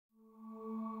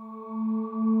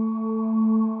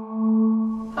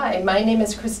Hi, my name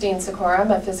is Christine Sikora.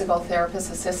 I'm a physical therapist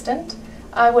assistant.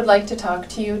 I would like to talk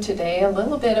to you today a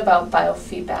little bit about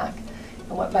biofeedback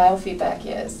and what biofeedback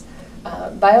is.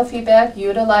 Biofeedback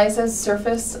utilizes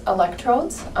surface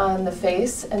electrodes on the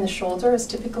face, and the shoulder is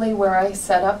typically where I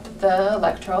set up the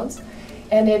electrodes,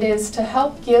 and it is to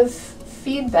help give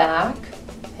feedback,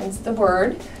 hence the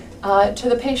word, to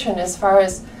the patient as far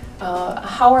as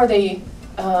how are they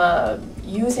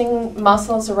using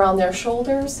muscles around their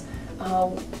shoulders,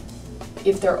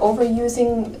 if they're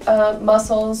overusing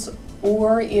muscles,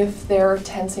 or if they're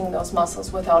tensing those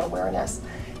muscles without awareness.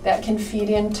 That can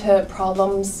feed into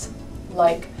problems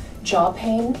like jaw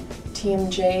pain,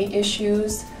 TMJ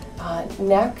issues,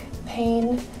 neck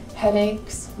pain,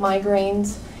 headaches,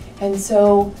 migraines. And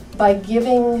so by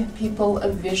giving people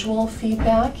a visual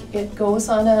feedback, it goes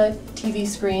on a TV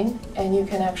screen and you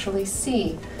can actually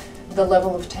see the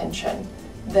level of tension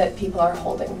that people are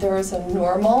holding. There is a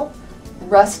normal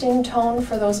resting tone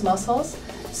for those muscles.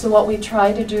 So what we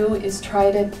try to do is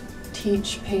try to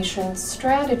teach patients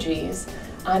strategies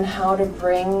on how to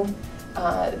bring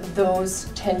those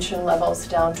tension levels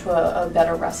down to a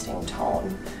better resting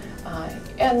tone.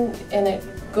 And it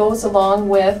goes along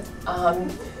with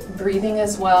breathing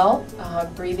as well.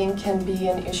 Breathing can be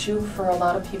an issue for a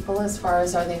lot of people as far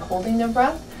as, are they holding their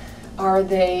breath? Are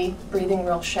they breathing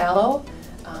real shallow?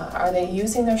 Are they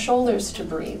using their shoulders to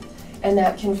breathe? And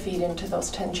that can feed into those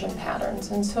tension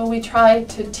patterns. And so we try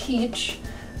to teach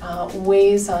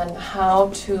ways on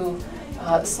how to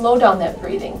slow down that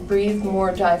breathing, breathe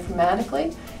more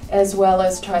diaphragmatically, as well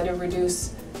as try to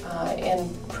reduce and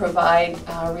provide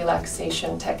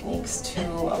relaxation techniques to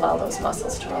allow those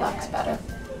muscles to relax better.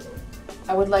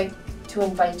 I would like to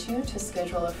invite you to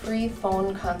schedule a free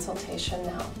phone consultation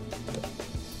now.